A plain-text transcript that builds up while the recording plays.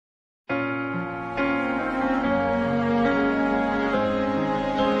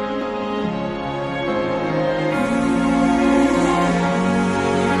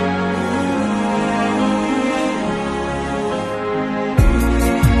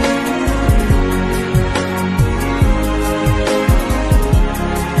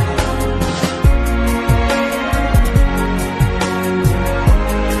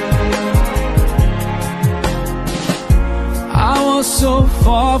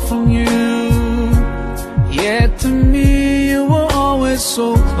from you, yet to me you were always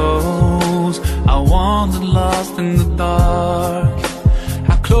so close. I wandered lost in the dark.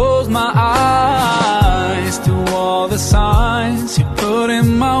 I closed my eyes to all the signs you put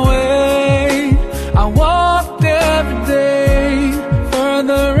in my way. I walked every day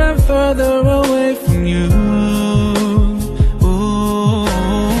further and further away from you. Ooh,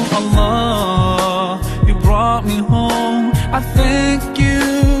 Allah, you brought me home. I thank you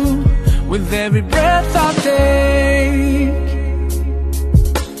with every breath I take.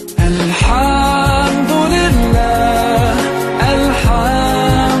 Alhamdulillah,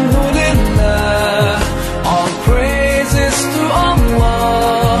 Alhamdulillah, all praises to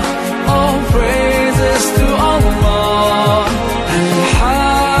Allah, all praises to Allah.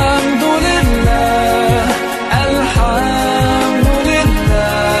 Alhamdulillah,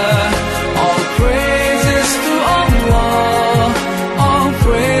 Alhamdulillah, all praises to Allah, all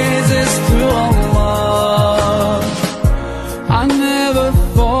praises to Allah. I never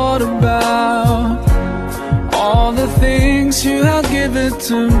thought about all the things you have given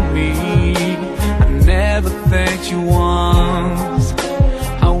to me. I never thanked you once.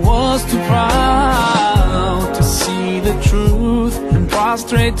 I was too proud to see the truth and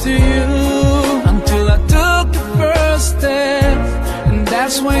prostrate to you, until I took the first step, and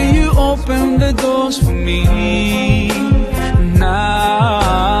that's when you opened the doors for me.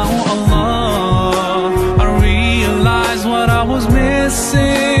 Now, Allah, I realize what I was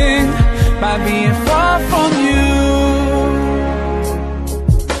missing by being far from you.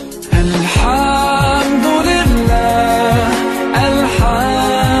 Alhamdulillah,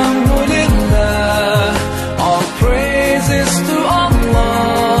 Alhamdulillah, all praises to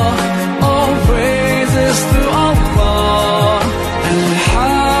Allah, all praises to Allah.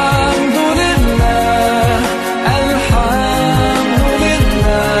 Alhamdulillah,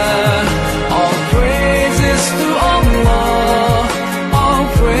 Alhamdulillah, all praises to Allah, all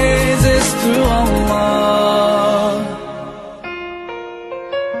praises to Allah.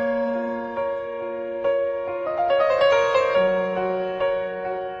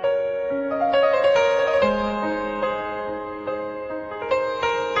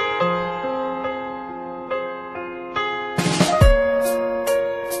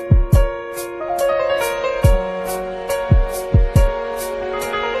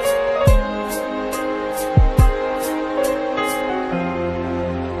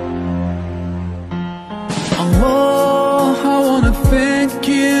 Allah, I wanna thank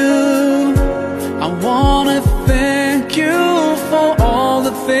you. I wanna thank you for all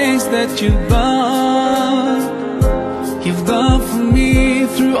the things that you've done. You've done for me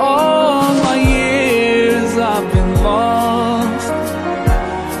through all my